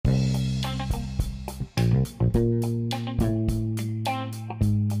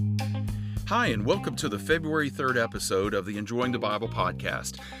Hi, and welcome to the February 3rd episode of the Enjoying the Bible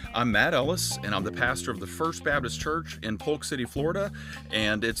podcast. I'm Matt Ellis, and I'm the pastor of the First Baptist Church in Polk City, Florida,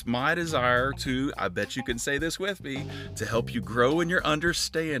 and it's my desire to, I bet you can say this with me, to help you grow in your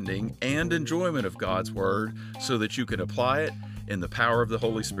understanding and enjoyment of God's Word so that you can apply it in the power of the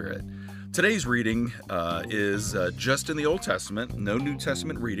Holy Spirit. Today's reading is just in the Old Testament, no New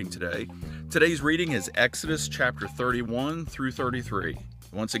Testament reading today. Today's reading is Exodus chapter 31 through 33.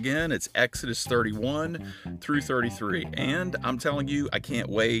 Once again, it's Exodus 31 through 33. And I'm telling you, I can't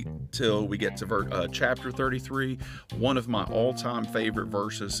wait till we get to chapter 33. One of my all-time favorite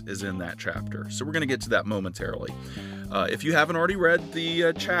verses is in that chapter. So we're going to get to that momentarily. If you haven't already read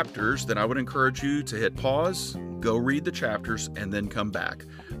the chapters, then I would encourage you to hit pause, go read the chapters, and then come back.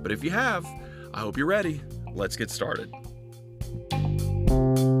 But if you have, I hope you're ready. Let's get started.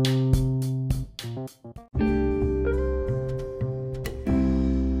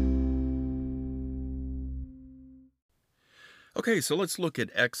 Okay, so let's look at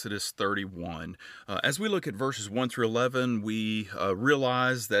Exodus 31. As we look at verses 1 through 11, we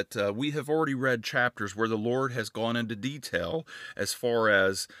realize that we have already read chapters where the Lord has gone into detail as far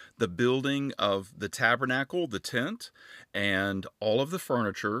as the building of the tabernacle, the tent, and all of the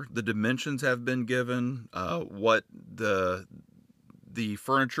furniture. The dimensions have been given, what the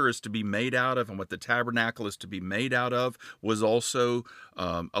furniture is to be made out of and what the tabernacle is to be made out of was also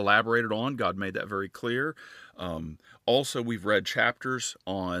elaborated on. God made that very clear. Also, we've read chapters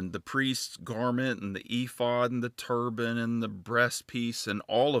on the priest's garment and the ephod and the turban and the breastpiece and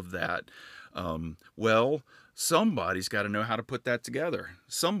all of that. Somebody's got to know how to put that together.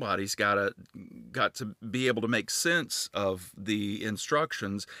 Somebody's got to be able to make sense of the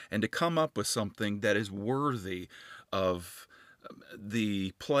instructions and to come up with something that is worthy of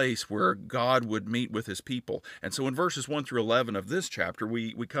the place where God would meet with his people. And so in verses 1 through 11 of this chapter,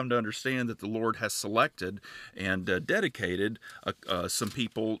 we come to understand that the Lord has selected and dedicated some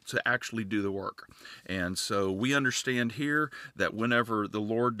people to actually do the work. And so we understand here that whenever the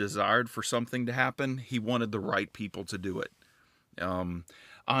Lord desired for something to happen, he wanted the right people to do it.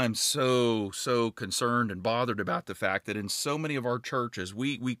 I'm so concerned and bothered about the fact that in so many of our churches,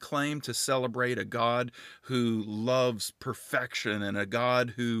 we claim to celebrate a God who loves perfection and a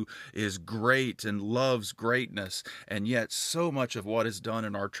God who is great and loves greatness. And yet so much of what is done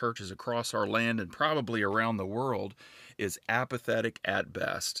in our churches across our land and probably around the world is apathetic at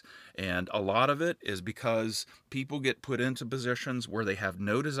best. And a lot of it is because people get put into positions where they have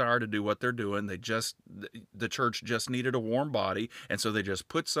no desire to do what they're doing. The church just needed a warm body, and so they just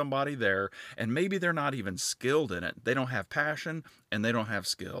put somebody there, and maybe they're not even skilled in it. They don't have passion, and they don't have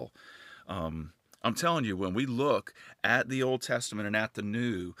skill. I'm telling you, when we look at the Old Testament and at the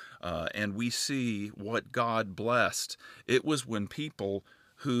New, and we see what God blessed, it was when people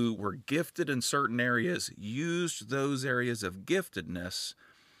who were gifted in certain areas used those areas of giftedness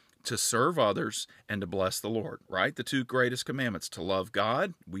to serve others and to bless the Lord, right? The two greatest commandments: to love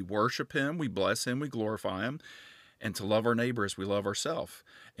God, we worship him, we bless him, we glorify him, and to love our neighbor as we love ourselves.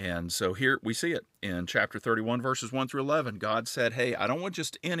 And so here we see it in chapter 31, verses 1 through 11. God said, hey, I don't want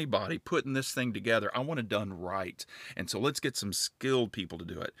just anybody putting this thing together. I want it done right. And so let's get some skilled people to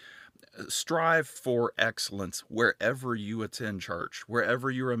do it. Strive for excellence wherever you attend church, wherever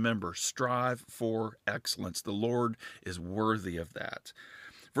you're a member. Strive for excellence. The Lord is worthy of that.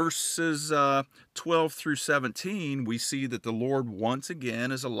 Verses 12 through 17, we see that the Lord once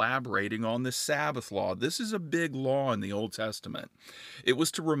again is elaborating on the Sabbath law. This is a big law in the Old Testament. It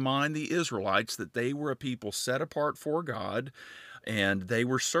was to remind the Israelites that they were a people set apart for God, and they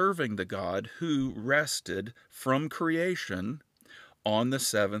were serving the God who rested from creation on the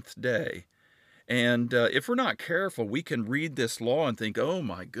seventh day. And if we're not careful, we can read this law and think, oh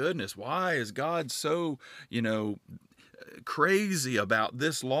my goodness, why is God so, crazy about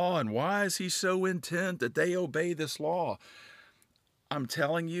this law, and why is he so intent that they obey this law? I'm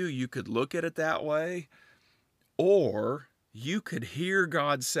telling you, you could look at it that way, or you could hear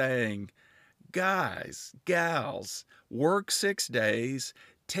God saying, guys, gals, work 6 days,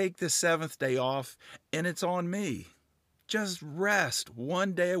 take the seventh day off, and it's on me. Just rest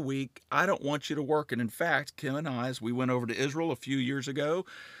 1 day a week. I don't want you to work. And in fact, Kim and I, as we went over to Israel a few years ago,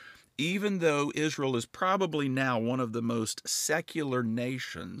 even though Israel is probably now one of the most secular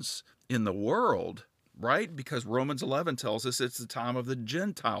nations in the world, right? Because Romans 11 tells us it's the time of the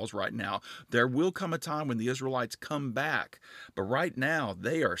Gentiles right now. There will come a time when the Israelites come back. But right now,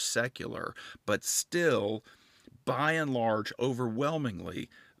 they are secular. But still, by and large, overwhelmingly,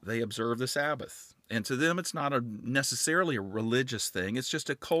 they observe the Sabbath. And to them, it's not necessarily a religious thing, it's just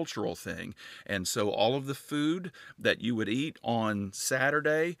a cultural thing. And so all of the food that you would eat on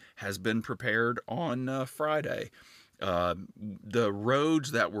Saturday has been prepared on Friday. The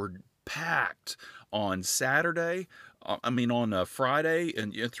roads that were packed on Saturday, on Friday,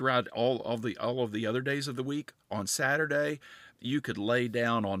 and throughout all of the other days of the week, on Saturday, you could lay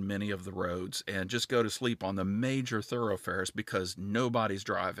down on many of the roads and just go to sleep on the major thoroughfares because nobody's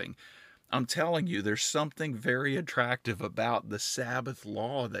driving. I'm telling you, there's something very attractive about the Sabbath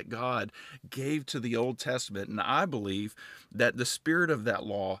law that God gave to the Old Testament. And I believe that the spirit of that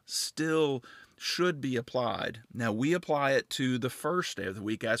law still should be applied. Now, we apply it to the first day of the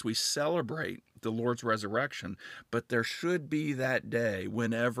week as we celebrate the Lord's resurrection, but there should be that day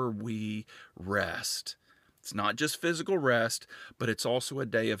whenever we rest. It's not just physical rest, but it's also a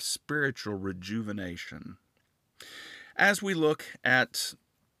day of spiritual rejuvenation. As we look at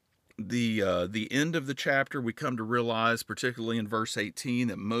the end of the chapter, we come to realize, particularly in verse 18,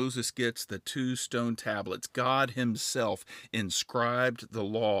 that Moses gets the 2 stone tablets. God himself inscribed the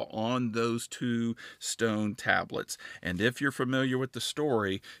law on those 2 stone tablets. And if you're familiar with the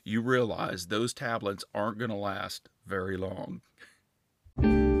story, you realize those tablets aren't going to last very long.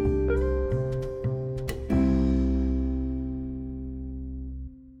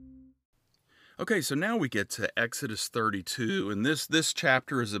 Okay, so now we get to Exodus 32, and this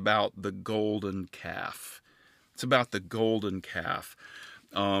chapter is about the golden calf. It's about the golden calf.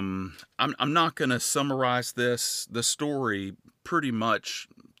 I'm not going to summarize this. The story pretty much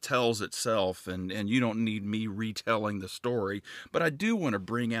tells itself, and you don't need me retelling the story, but I do want to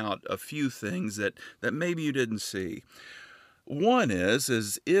bring out a few things that maybe you didn't see. One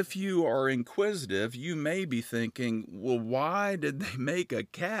is if you are inquisitive, you may be thinking, well, why did they make a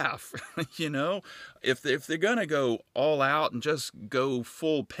calf? If they're going to go all out and just go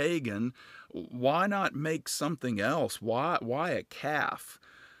full pagan, why not make something else? Why a calf?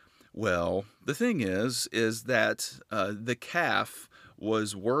 Well, the thing is that the calf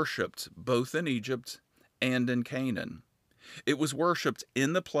was worshipped both in Egypt and in Canaan. It was worshipped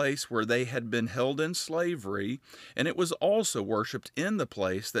in the place where they had been held in slavery, and it was also worshipped in the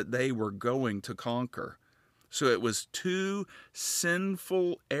place that they were going to conquer. So it was 2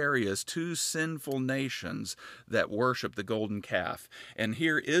 sinful areas, 2 sinful nations that worship the golden calf. And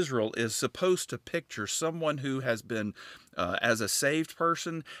here Israel is supposed to picture someone who has been, as a saved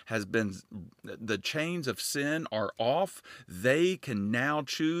person, the chains of sin are off. They can now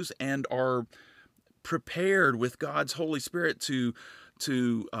choose and are prepared with God's Holy Spirit to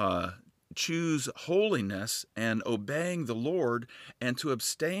choose holiness and obeying the Lord and to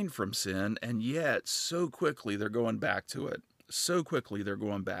abstain from sin, and yet so quickly they're going back to it. So quickly they're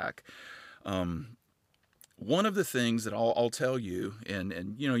going back. One of the things that I'll tell you,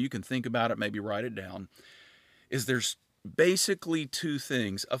 and you can think about it, maybe write it down, is there's basically 2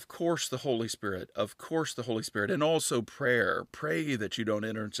 things. Of course, the Holy Spirit. Of course, the Holy Spirit. And also prayer. Pray that you don't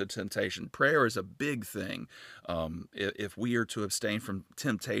enter into temptation. Prayer is a big thing if we are to abstain from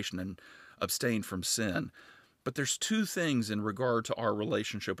temptation and abstain from sin. But there's 2 things in regard to our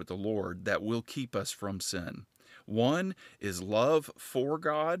relationship with the Lord that will keep us from sin. One is love for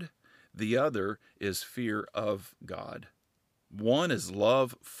God. The other is fear of God. One is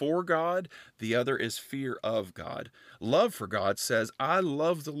love for God. The other is fear of God. Love for God says, I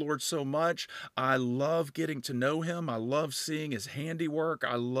love the Lord so much. I love getting to know him. I love seeing his handiwork.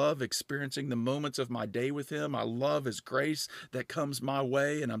 I love experiencing the moments of my day with him. I love his grace that comes my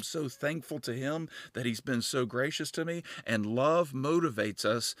way. And I'm so thankful to him that he's been so gracious to me. And love motivates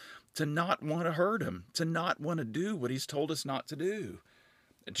us to not want to hurt him, to not want to do what he's told us not to do.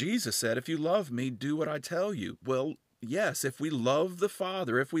 Jesus said, if you love me, do what I tell you. Well, yes, if we love the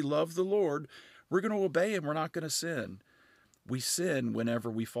Father, if we love the Lord, we're going to obey him. We're not going to sin. We sin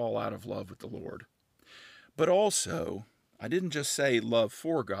whenever we fall out of love with the Lord. But also, I didn't just say love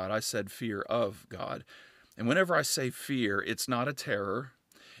for God, I said fear of God. And whenever I say fear, it's not a terror.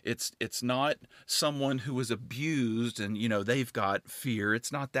 It's not someone who was abused and, they've got fear.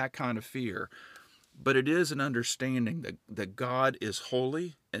 It's not that kind of fear. But it is an understanding that God is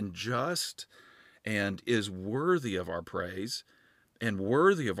holy and just and is worthy of our praise and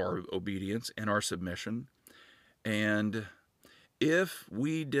worthy of our obedience and our submission. And if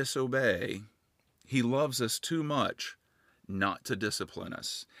we disobey, he loves us too much not to discipline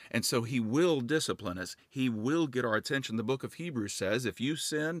us. And so he will discipline us. He will get our attention. The book of Hebrews says, if you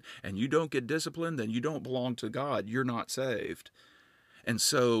sin and you don't get disciplined, then you don't belong to God. You're not saved. And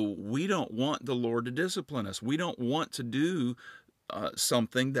so we don't want the Lord to discipline us. We don't want to do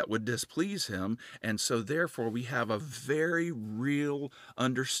something that would displease him. And so therefore we have a very real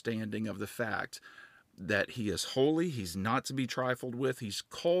understanding of the fact that he is holy, he's not to be trifled with, he's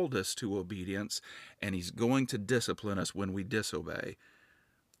called us to obedience, and he's going to discipline us when we disobey.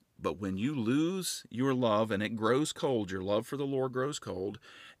 But when you lose your love and it grows cold, your love for the Lord grows cold,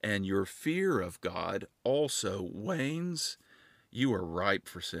 and your fear of God also wanes, you are ripe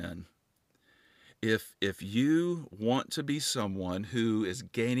for sin. If you want to be someone who is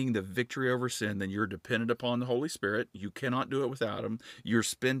gaining the victory over sin, then you're dependent upon the Holy Spirit. You cannot do it without him. You're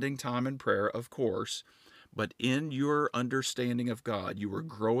spending time in prayer, of course. But in your understanding of God, you are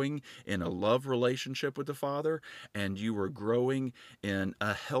growing in a love relationship with the Father, and you are growing in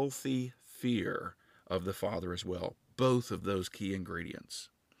a healthy fear of the Father as well. Both of those key ingredients.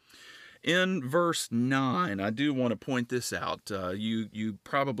 In verse 9, I do want to point this out. You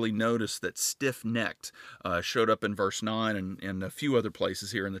probably noticed that stiff-necked showed up in verse 9 and a few other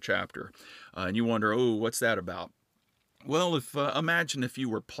places here in the chapter. And you wonder, oh, what's that about? Well, imagine if you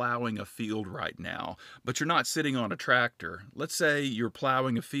were plowing a field right now, but you're not sitting on a tractor. Let's say you're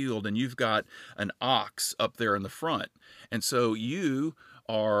plowing a field and you've got an ox up there in the front. And so you've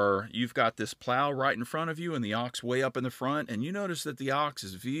got this plow right in front of you and the ox way up in the front, and you notice that the ox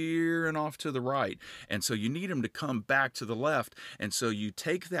is veering off to the right. And so you need him to come back to the left. And so you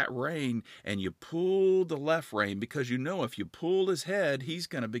take that rein and you pull the left rein, because you know if you pull his head, he's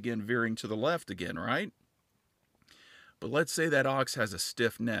going to begin veering to the left again, right? But let's say that ox has a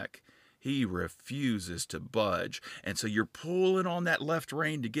stiff neck. He refuses to budge. And so you're pulling on that left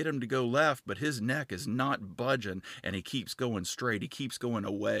rein to get him to go left, but his neck is not budging, and he keeps going straight. He keeps going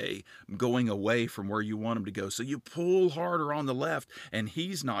away from where you want him to go. So you pull harder on the left, and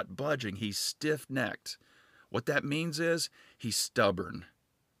he's not budging. He's stiff-necked. What that means is he's stubborn.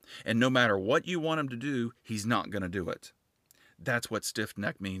 And no matter what you want him to do, he's not going to do it. That's what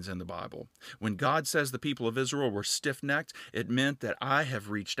stiff-necked means in the Bible. When God says the people of Israel were stiff-necked, it meant that I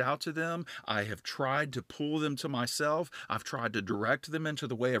have reached out to them. I have tried to pull them to myself. I've tried to direct them into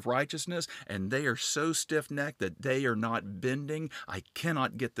the way of righteousness, and they are so stiff-necked that they are not bending. I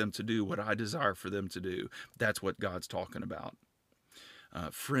cannot get them to do what I desire for them to do. That's what God's talking about.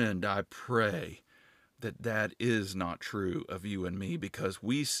 Friend, I pray that is not true of you and me, because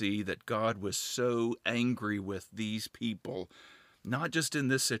we see that God was so angry with these people, not just in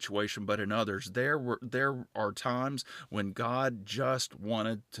this situation, but in others. There are times when God just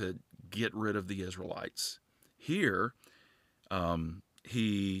wanted to get rid of the Israelites. Here,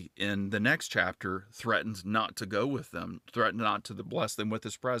 he, in the next chapter, threatens not to go with them, threatened not to bless them with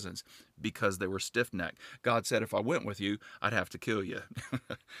his presence, because they were stiff-necked. God said, if I went with you, I'd have to kill you.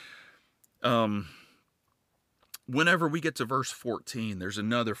 Whenever we get to verse 14, there's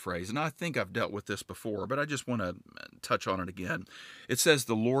another phrase, and I think I've dealt with this before, but I just want to touch on it again. It says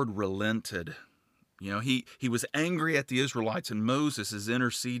the Lord relented. You know, he was angry at the Israelites, and Moses is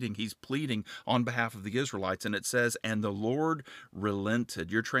interceding. He's pleading on behalf of the Israelites, and it says, and the Lord relented.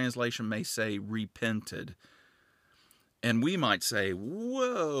 Your translation may say repented. And we might say,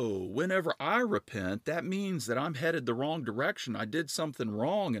 whoa, whenever I repent, that means that I'm headed the wrong direction. I did something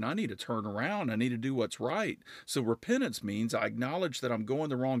wrong and I need to turn around. I need to do what's right. So repentance means I acknowledge that I'm going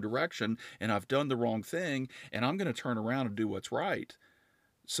the wrong direction and I've done the wrong thing, and I'm going to turn around and do what's right.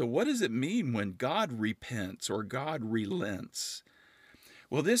 So what does it mean when God repents or God relents?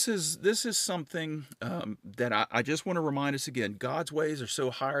 Well, this is something that I just want to remind us again. God's ways are so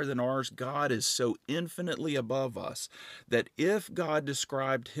higher than ours. God is so infinitely above us that if God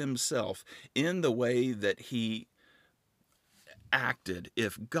described himself in the way that he acted,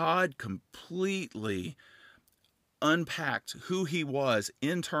 if God completely unpacked who he was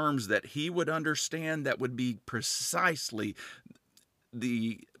in terms that he would understand, that would be precisely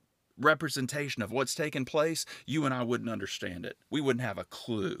the representation of what's taken place, you and I wouldn't understand it. We wouldn't have a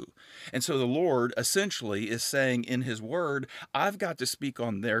clue. And so the Lord essentially is saying in his word, I've got to speak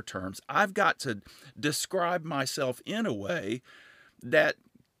on their terms. I've got to describe myself in a way that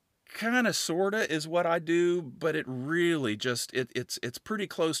kind of sort of is what I do, but it really just it's pretty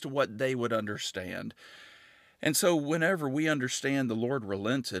close to what they would understand. And so whenever we understand the Lord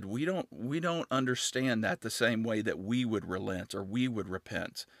relented, we don't understand that the same way that we would relent or we would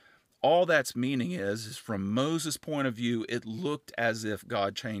repent. All that's meaning is from Moses' point of view, it looked as if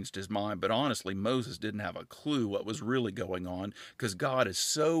God changed his mind. But honestly, Moses didn't have a clue what was really going on, because God is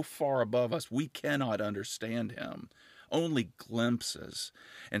so far above us, we cannot understand him. Only glimpses.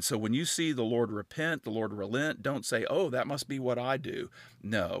 And so when you see the Lord repent, the Lord relent, don't say, oh, that must be what I do.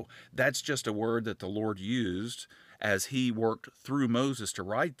 No, that's just a word that the Lord used as he worked through Moses to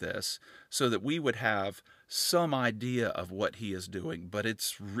write this, so that we would have some idea of what he is doing. But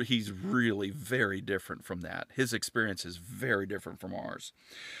he's really very different from that. His experience is very different from ours.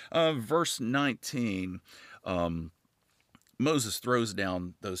 Verse 19. Moses throws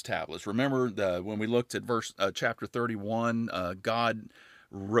down those tablets. Remember when we looked at chapter 31, God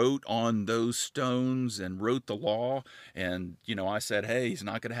wrote on those stones and wrote the law. And, I said, hey, he's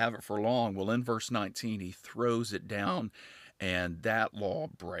not going to have it for long. Well, in verse 19, he throws it down and that law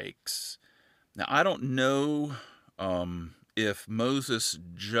breaks. Now, I don't know if Moses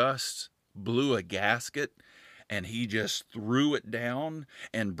just blew a gasket and he just threw it down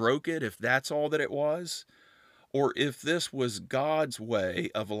and broke it, if that's all that it was, or if this was God's way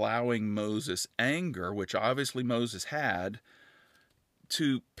of allowing Moses' anger, which obviously Moses had,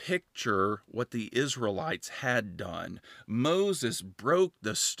 to picture what the Israelites had done. Moses broke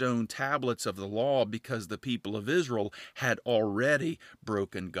the stone tablets of the law because the people of Israel had already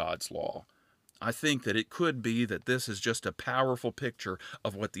broken God's law. I think that it could be that this is just a powerful picture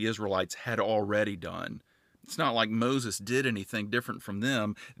of what the Israelites had already done. It's not like Moses did anything different from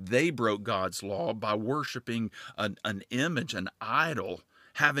them. They broke God's law by worshiping an image, an idol,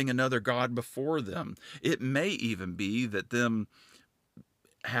 having another god before them. It may even be that them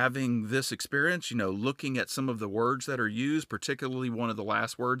having this experience, looking at some of the words that are used, particularly one of the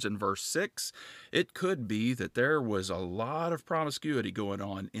last words in verse 6, it could be that there was a lot of promiscuity going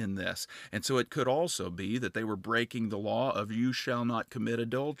on in this. And so it could also be that they were breaking the law of you shall not commit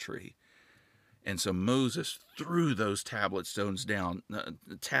adultery. And so Moses threw those the stone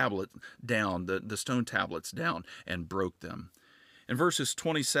tablets down and broke them. In verses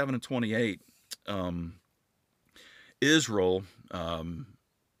 27 and 28, Israel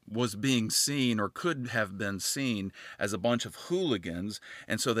was being seen, or could have been seen, as a bunch of hooligans,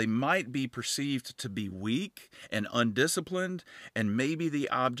 and so they might be perceived to be weak and undisciplined, and maybe the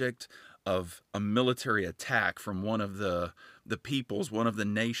object of a military attack from one of the peoples, one of the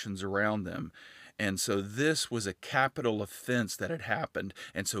nations around them. And so this was a capital offense that had happened.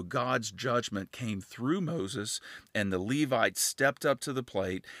 And so God's judgment came through Moses, and the Levites stepped up to the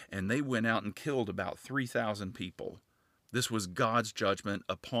plate, and they went out and killed about 3,000 people. This was God's judgment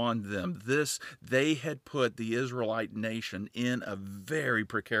upon them. They had put the Israelite nation in a very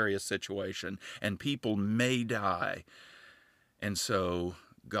precarious situation, and people may die. And so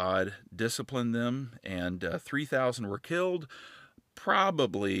God disciplined them, and 3,000 were killed.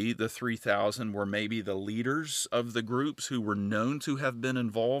 Probably the 3,000 were maybe the leaders of the groups who were known to have been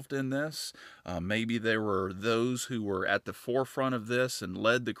involved in this. Maybe there were those who were at the forefront of this and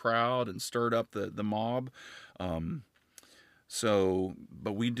led the crowd and stirred up the mob.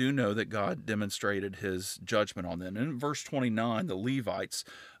 But we do know that God demonstrated his judgment on them. In verse 29, the Levites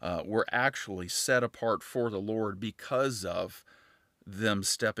were actually set apart for the Lord because of them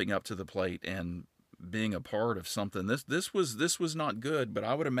stepping up to the plate and being a part of something. This was not good, but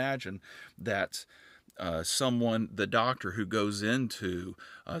I would imagine that the doctor who goes into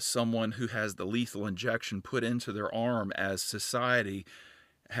someone who has the lethal injection put into their arm, as society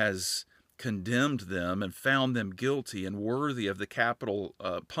has condemned them and found them guilty and worthy of the capital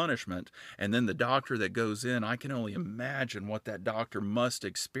punishment, and then the doctor that goes in, I can only imagine what that doctor must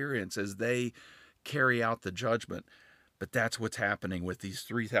experience as they carry out the judgment. But that's what's happening with these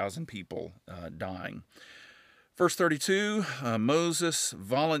 3,000 people dying. Verse 32, Moses,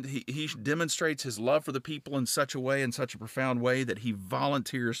 he demonstrates his love for the people in such a profound way, that he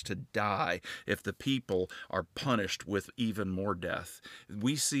volunteers to die if the people are punished with even more death.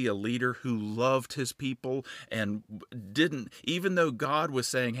 We see a leader who loved his people and didn't, even though God was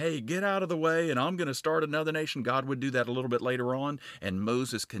saying, hey, get out of the way and I'm going to start another nation. God would do that a little bit later on, and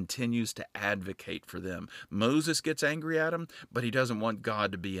Moses continues to advocate for them. Moses gets angry at him, but he doesn't want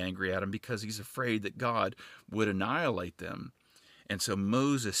God to be angry at him because he's afraid that God would annihilate them. And so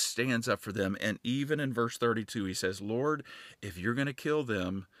Moses stands up for them, and even in verse 32 he says, Lord, if you're going to kill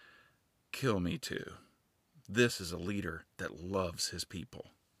them, kill me too. This is a leader that loves his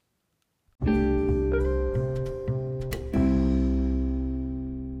people.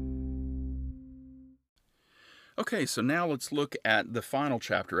 Okay, so now let's look at the final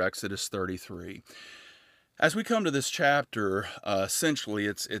chapter, Exodus 33. As we come to this chapter, essentially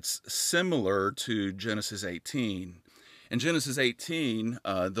it's similar to Genesis 18. In Genesis 18,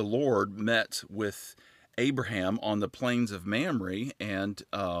 the Lord met with Abraham on the plains of Mamre and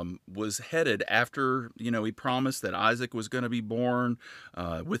was headed after, he promised that Isaac was going to be born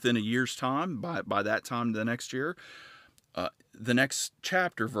within a year's time, by that time the next year. The next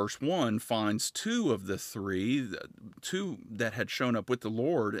chapter, verse 1, finds two of the three, two that had shown up with the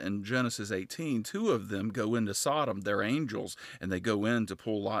Lord in Genesis 18. Two of them go into Sodom. They're angels, and they go in to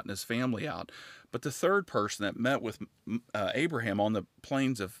pull Lot and his family out. But the third person that met with Abraham on the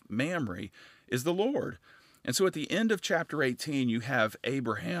plains of Mamre is the Lord. And so at the end of chapter 18, you have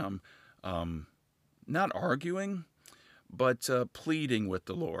Abraham not arguing, but pleading with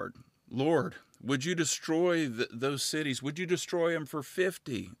the Lord. Lord, would you destroy those cities? Would you destroy them for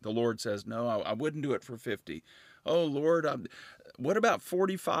 50? The Lord says, no, I wouldn't do it for 50. Oh, Lord, what about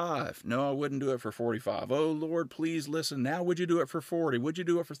 45? No, I wouldn't do it for 45. Oh, Lord, please listen. Now would you do it for 40? Would you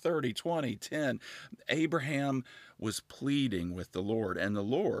do it for 30, 20, 10? Abraham was pleading with the Lord, and the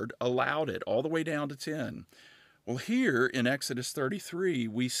Lord allowed it all the way down to 10. Well, here in Exodus 33,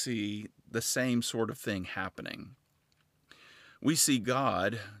 we see the same sort of thing happening. We see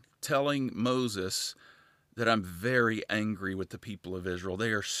God telling Moses that I'm very angry with the people of Israel. They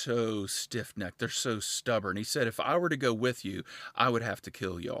are so stiff-necked. They're so stubborn. He said, if I were to go with you, I would have to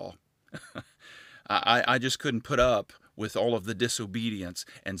kill y'all. I just couldn't put up with all of the disobedience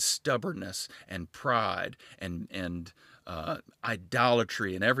and stubbornness and pride and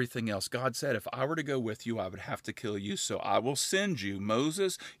idolatry and everything else. God said, if I were to go with you, I would have to kill you. So I will send you,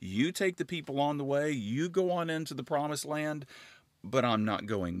 Moses. You take the people on the way. You go on into the promised land. But I'm not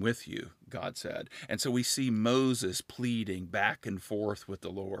going with you, God said. And so we see Moses pleading back and forth with the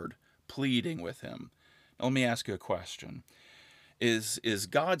Lord, pleading with him. Now, let me ask you a question. Is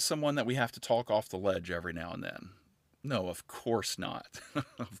God someone that we have to talk off the ledge every now and then? No, of course not.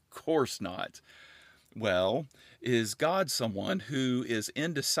 Of course not. Well, is God someone who is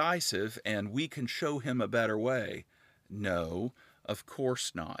indecisive and we can show him a better way? No, of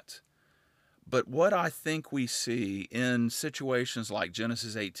course not. But what I think we see in situations like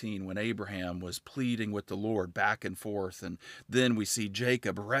Genesis 18, when Abraham was pleading with the Lord back and forth, and then we see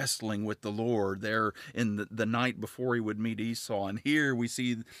Jacob wrestling with the Lord there in the night before he would meet Esau, and here we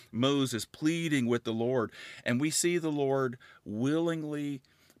see Moses pleading with the Lord, and we see the Lord willingly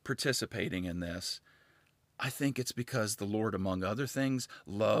participating in this. I think it's because the Lord, among other things,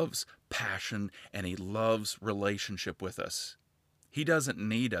 loves passion, and he loves relationship with us. He doesn't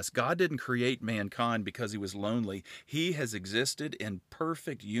need us. God didn't create mankind because he was lonely. He has existed in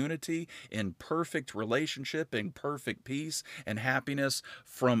perfect unity, in perfect relationship, in perfect peace and happiness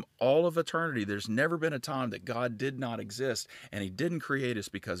from all of eternity. There's never been a time that God did not exist, and he didn't create us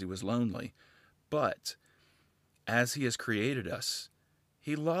because he was lonely. But as he has created us,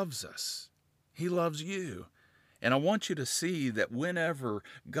 he loves us. He loves you. And I want you to see that whenever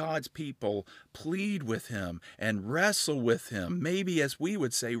God's people plead with him and wrestle with him, maybe as we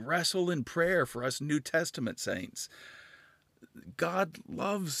would say, wrestle in prayer for us New Testament saints, God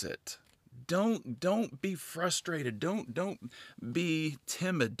loves it. Don't be frustrated. Don't be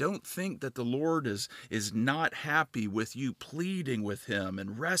timid. Don't think that the Lord is not happy with you pleading with him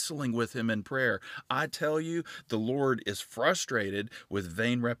and wrestling with him in prayer. I tell you, the Lord is frustrated with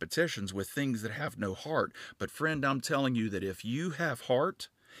vain repetitions, with things that have no heart. But friend, I'm telling you that if you have heart,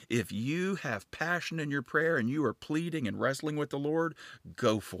 if you have passion in your prayer and you are pleading and wrestling with the Lord,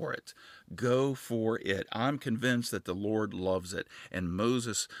 go for it. Go for it. I'm convinced that the Lord loves it, and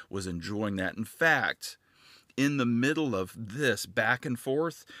Moses was enjoying that. In fact, in the middle of this back and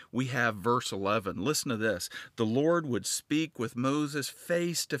forth, we have verse 11. Listen to this. The Lord would speak with Moses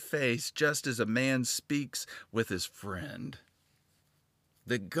face to face, just as a man speaks with his friend.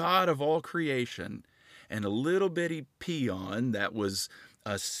 The God of all creation, and a little bitty peon that was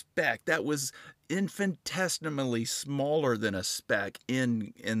a speck, that was infinitesimally smaller than a speck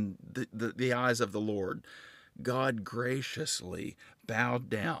in the eyes of the Lord. God graciously bowed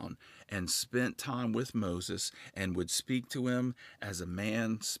down and spent time with Moses and would speak to him as a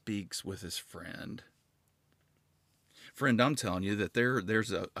man speaks with his friend. Friend, I'm telling you that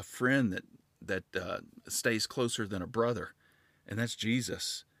there's a friend that stays closer than a brother, and that's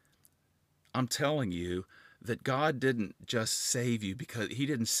Jesus. I'm telling you that God didn't just save you because he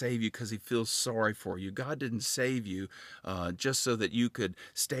didn't save you because he feels sorry for you. God didn't save you just so that you could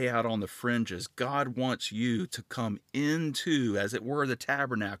stay out on the fringes. God wants you to come into, as it were, the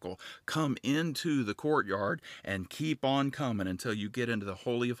tabernacle, come into the courtyard and keep on coming until you get into the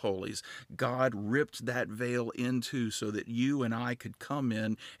Holy of Holies. God ripped that veil in two so that you and I could come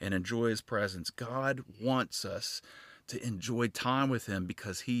in and enjoy his presence. God wants us to enjoy time with him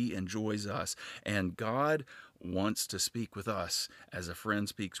because he enjoys us. And God wants to speak with us as a friend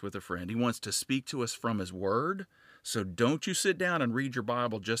speaks with a friend. He wants to speak to us from his word So don't you sit down and read your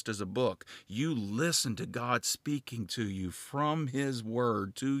Bible just as a book. You listen to God speaking to you from His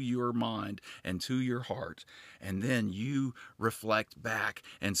Word to your mind and to your heart. And then you reflect back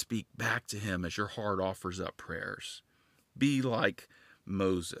and speak back to Him as your heart offers up prayers. Be like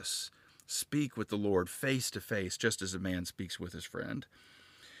Moses. Speak with the Lord face to face, just as a man speaks with his friend.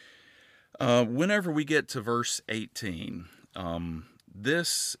 Whenever we get to verse 18,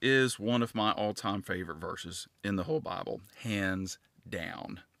 this is one of my all-time favorite verses in the whole Bible, hands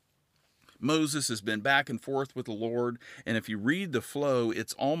down. Moses has been back and forth with the Lord, and if you read the flow,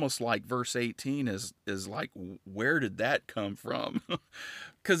 it's almost like verse 18 is like, where did that come from?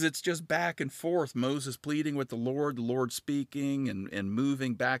 Because it's just back and forth, Moses pleading with the Lord speaking and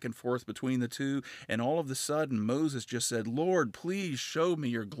moving back and forth between the two, and all of a sudden Moses just said, Lord, please show me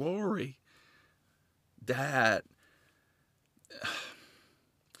your glory.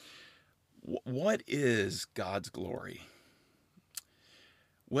 What is God's glory?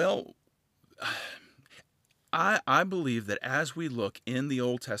 Well, I believe that as we look in the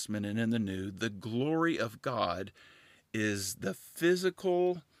Old Testament and in the New, the glory of God is the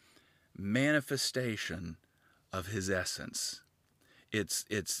physical manifestation of His essence. It's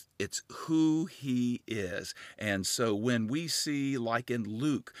who He is. And so when we see, like in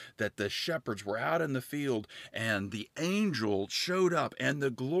Luke, that the shepherds were out in the field and the angel showed up and the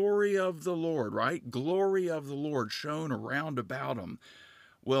glory of the Lord, right? Glory of the Lord shone around about them.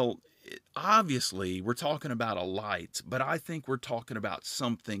 Well, obviously we're talking about a light, but I think we're talking about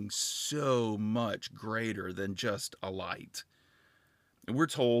something so much greater than just a light. We're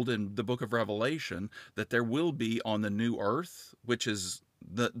told in the book of Revelation that there will be on the new earth, which is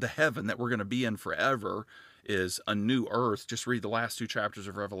the heaven that we're going to be in forever, is a new earth. Just read the last 2 chapters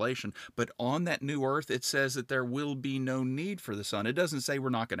of Revelation. But on that new earth, it says that there will be no need for the sun. It doesn't say we're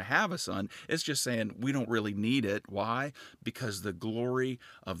not going to have a sun. It's just saying we don't really need it. Why? Because the glory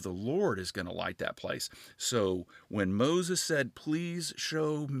of the Lord is going to light that place. So when Moses said, please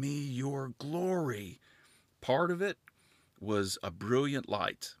show me your glory, part of it was a brilliant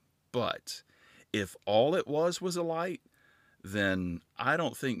light. But if all it was a light, then I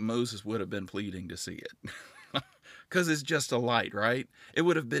don't think Moses would have been pleading to see it. Because it's just a light, right? It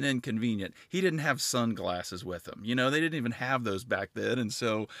would have been inconvenient. He didn't have sunglasses with him. You know, they didn't even have those back then. And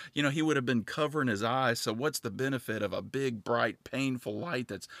so, you know, he would have been covering his eyes. So what's the benefit of a big, bright, painful light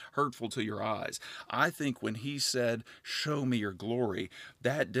that's hurtful to your eyes? I think when he said, show me your glory,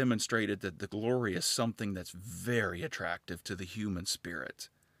 that demonstrated that the glory is something that's very attractive to the human spirit.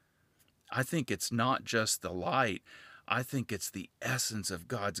 I think it's not just the light. I think it's the essence of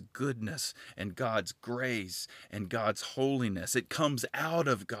God's goodness and God's grace and God's holiness. It comes out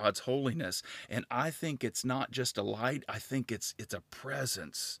of God's holiness. And I think it's not just a light. I think it's a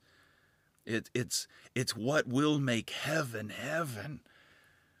presence. It's what will make heaven heaven.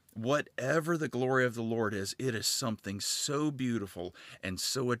 Whatever the glory of the Lord is, it is something so beautiful and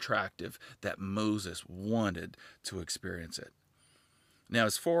so attractive that Moses wanted to experience it. Now,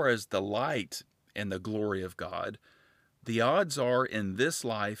 as far as the light and the glory of God, the odds are in this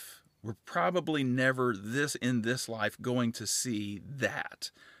life, we're probably never in this life going to see that.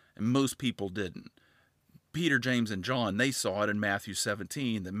 And most people didn't. Peter, James, and John, they saw it in Matthew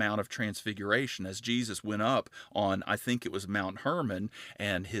 17, the Mount of Transfiguration, as Jesus went up on, I think it was Mount Hermon,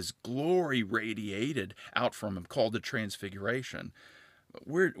 and His glory radiated out from Him, called the Transfiguration.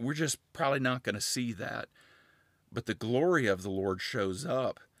 We're just probably not going to see that. But the glory of the Lord shows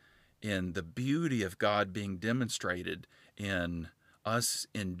up in the beauty of God being demonstrated, in us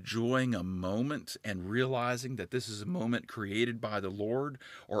enjoying a moment and realizing that this is a moment created by the Lord,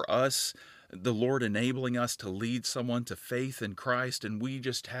 or the Lord enabling us to lead someone to faith in Christ, and we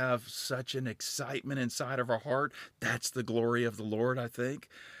just have such an excitement inside of our heart. That's the glory of the Lord, I think.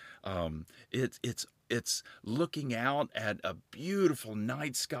 It's looking out at a beautiful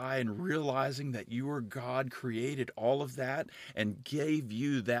night sky and realizing that your God created all of that and gave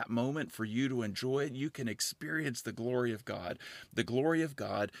you that moment for you to enjoy it. You can experience the glory of God. The glory of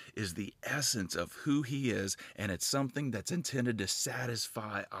God is the essence of who He is, and it's something that's intended to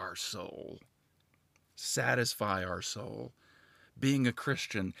satisfy our soul. Satisfy our soul. Being a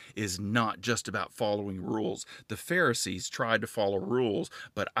Christian is not just about following rules. The Pharisees tried to follow rules,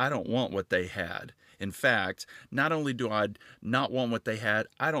 but I don't want what they had. In fact, not only do I not want what they had,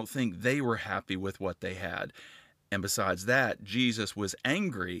 I don't think they were happy with what they had. And besides that, Jesus was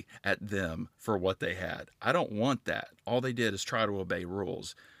angry at them for what they had. I don't want that. All they did is try to obey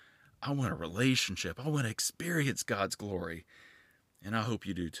rules. I want a relationship. I want to experience God's glory. And I hope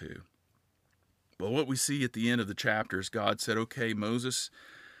you do too. Well, what we see at the end of the chapter is God said, okay, Moses,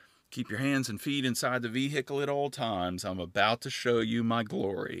 Keep your hands and feet inside the vehicle at all times. I'm about to show you my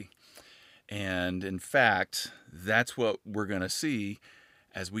glory. And in fact, that's what we're going to see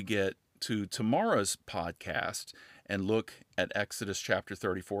as we get to tomorrow's podcast and look at Exodus chapter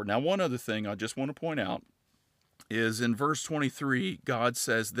 34. Now, one other thing I just want to point out is in verse 23, God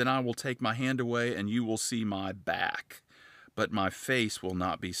says, "Then I will take my hand away and you will see my back, but my face will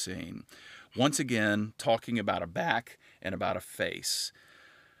not be seen." Once again, talking about a back and about a face.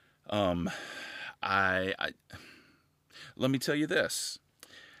 Let me tell you this.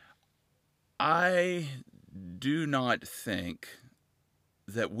 I do not think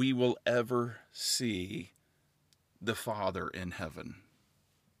that we will ever see the Father in heaven.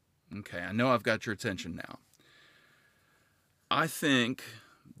 Okay, I know I've got your attention now. I think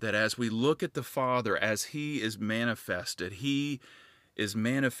that as we look at the Father, as He is manifested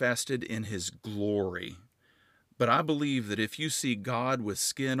in His glory. But I believe that if you see God with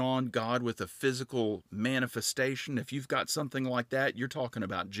skin on, God with a physical manifestation, if you've got something like that, you're talking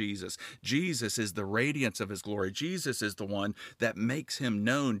about Jesus. Jesus is the radiance of His glory. Jesus is the one that makes Him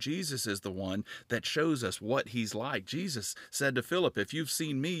known. Jesus is the one that shows us what He's like. Jesus said to Philip, "If you've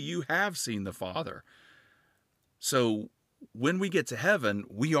seen me, you have seen the Father." So when we get to heaven,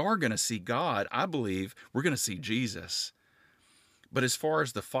 we are going to see God. I believe we're going to see Jesus. But as far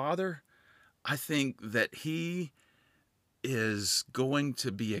as the Father, I think that He is going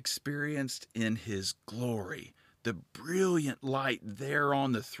to be experienced in His glory. The brilliant light there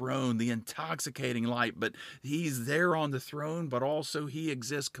on the throne, the intoxicating light, but He's there on the throne, but also He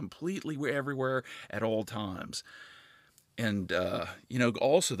exists completely everywhere at all times. And,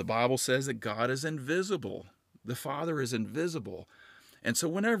 also the Bible says that God is invisible. The Father is invisible. And so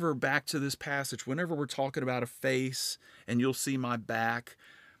back to this passage, whenever we're talking about a face and you'll see my back,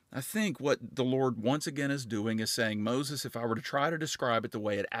 I think what the Lord once again is doing is saying, Moses, if I were to try to describe it the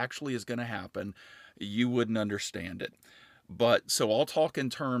way it actually is going to happen, you wouldn't understand it. But so I'll talk in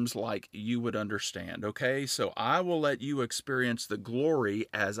terms like you would understand, okay? So I will let you experience the glory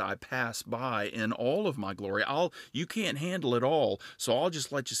as I pass by in all of my glory. You can't handle it all, so I'll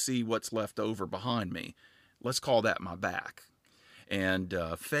just let you see what's left over behind me. Let's call that my back. And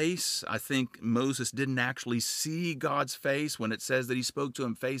face, I think Moses didn't actually see God's face when it says that He spoke to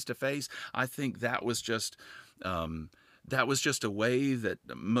him face to face. I think that was just a way that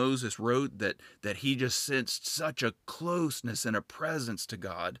Moses wrote that he just sensed such a closeness and a presence to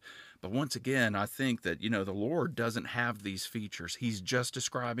God. But once again, I think that, the Lord doesn't have these features. He's just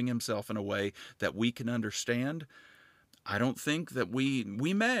describing Himself in a way that we can understand. I don't think that we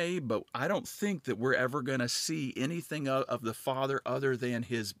may, but I don't think that we're ever going to see anything of the Father other than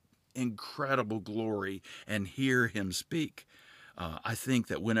His incredible glory and hear Him speak. I think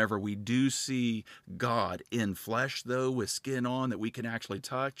that whenever we do see God in flesh, though, with skin on that we can actually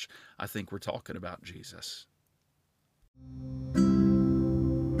touch, I think we're talking about Jesus.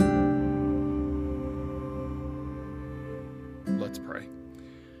 Let's pray.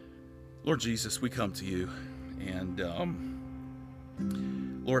 Lord Jesus, we come to You. And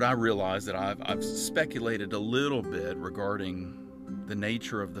Lord, I realize that I've speculated a little bit regarding the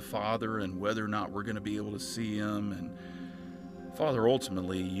nature of the Father and whether or not we're going to be able to see Him. And Father,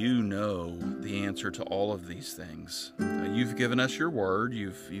 ultimately, You know the answer to all of these things. You've given us Your Word.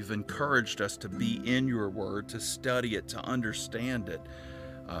 You've encouraged us to be in Your Word, to study it, to understand it,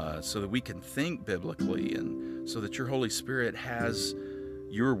 so that we can think biblically, and so that Your Holy Spirit has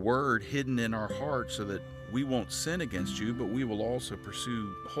Your Word hidden in our hearts so that we won't sin against You, but we will also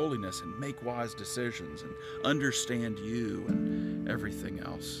pursue holiness and make wise decisions and understand You and everything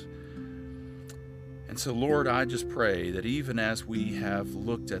else. And so, Lord, I just pray that even as we have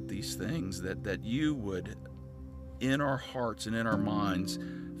looked at these things, that You would, in our hearts and in our minds,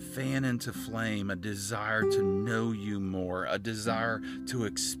 fan into flame a desire to know You more, a desire to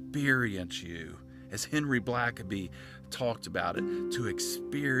experience You. As Henry Blackaby talked about it, to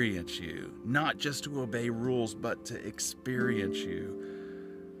experience You, not just to obey rules, but to experience You.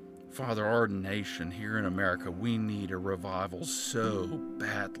 Father, our nation here in America, we need a revival so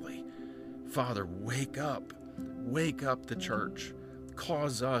badly. Father, wake up the church.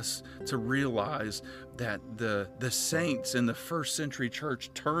 Cause us to realize that the saints in the first century church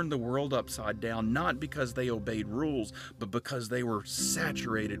turned the world upside down, not because they obeyed rules, but because they were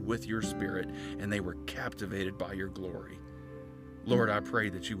saturated with Your Spirit and they were captivated by Your glory. Lord, I pray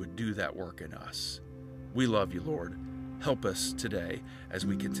that You would do that work in us. We love You, Lord. Help us today as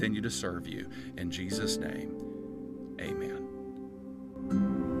we continue to serve You. In Jesus' name, amen.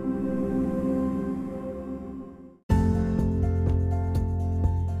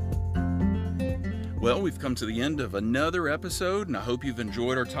 Well, we've come to the end of another episode, and I hope you've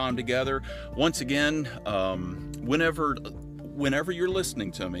enjoyed our time together. Once again, whenever you're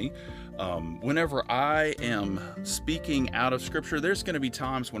listening to me, whenever I am speaking out of Scripture, there's going to be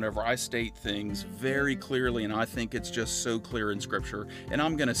times whenever I state things very clearly, and I think it's just so clear in Scripture, and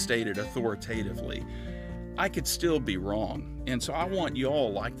I'm going to state it authoritatively. I could still be wrong. And so I want you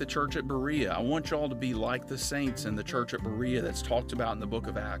all, like the church at Berea, I want y'all to be like the saints in the church at Berea that's talked about in the book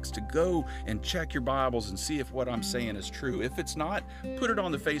of Acts, to go and check your Bibles and see if what I'm saying is true. If it's not, put it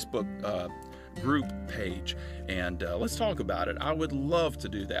on the Facebook group page and let's talk about it. I would love to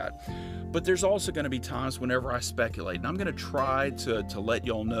do that. But there's also going to be times whenever I speculate, and I'm going to try to let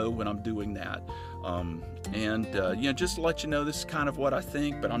y'all know when I'm doing that. Just to let you know, this is kind of what I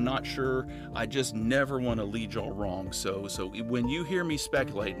think, but I'm not sure. I just never want to lead y'all wrong. So when you hear me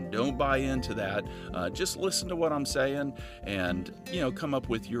speculating, don't buy into that. Just listen to what I'm saying and, come up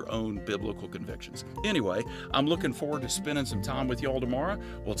with your own biblical convictions. Anyway, I'm looking forward to spending some time with y'all tomorrow.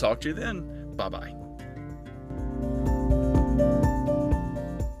 We'll talk to you then. Bye-bye.